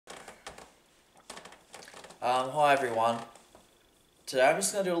Hi everyone. Today I'm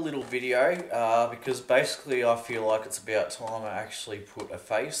just going to do a little video because basically I feel like it's about time I actually put a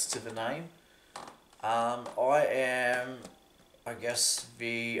face to the name. I am, I guess,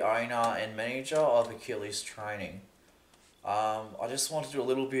 the owner and manager of Achilles Training. I just want to do a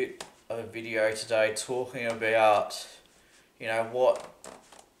little bit of a video today talking about, what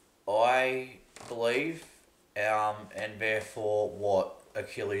I believe and therefore what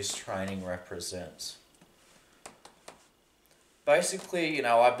Achilles Training represents. Basically,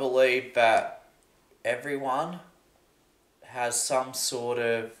 I believe that everyone has some sort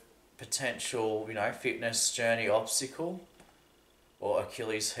of potential, fitness journey obstacle or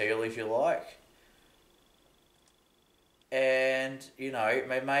Achilles heel, if you like. And,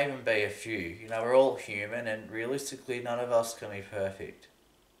 it may even be a few. We're all human and realistically none of us can be perfect.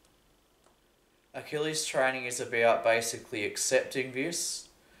 Achilles training is about basically accepting this,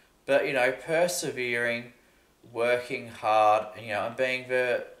 but, persevering, working hard, and being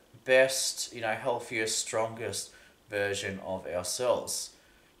the best, healthiest, strongest version of ourselves,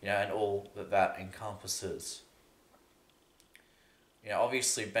 and all that encompasses.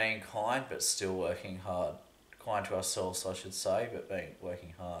 Obviously being kind, but still working hard. Kind to ourselves, I should say, but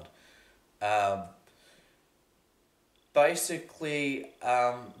working hard. Basically,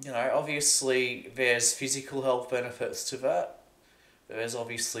 obviously there's physical health benefits to that. There's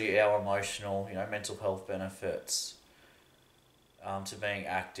obviously our emotional, mental health benefits to being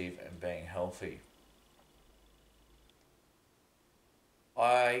active and being healthy.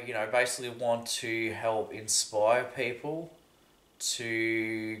 I, basically want to help inspire people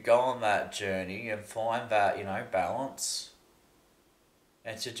to go on that journey and find that, balance.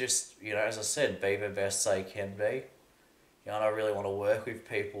 And to just, as I said, be the best they can be. And I really want to work with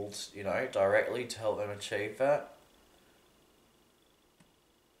people, directly to help them achieve that.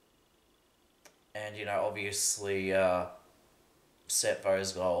 And, obviously set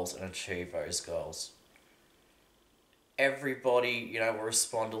those goals and achieve those goals. Everybody, will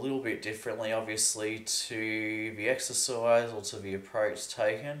respond a little bit differently, obviously, to the exercise or to the approach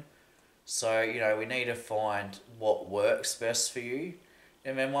taken. So, we need to find what works best for you.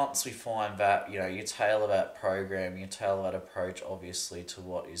 And then once we find that, you tailor that program, you tailor that approach, obviously, to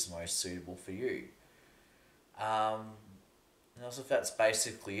what is most suitable for you. And also, that's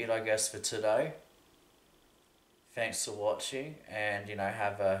basically it, I guess, for today. Thanks for watching and,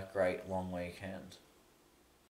 have a great long weekend.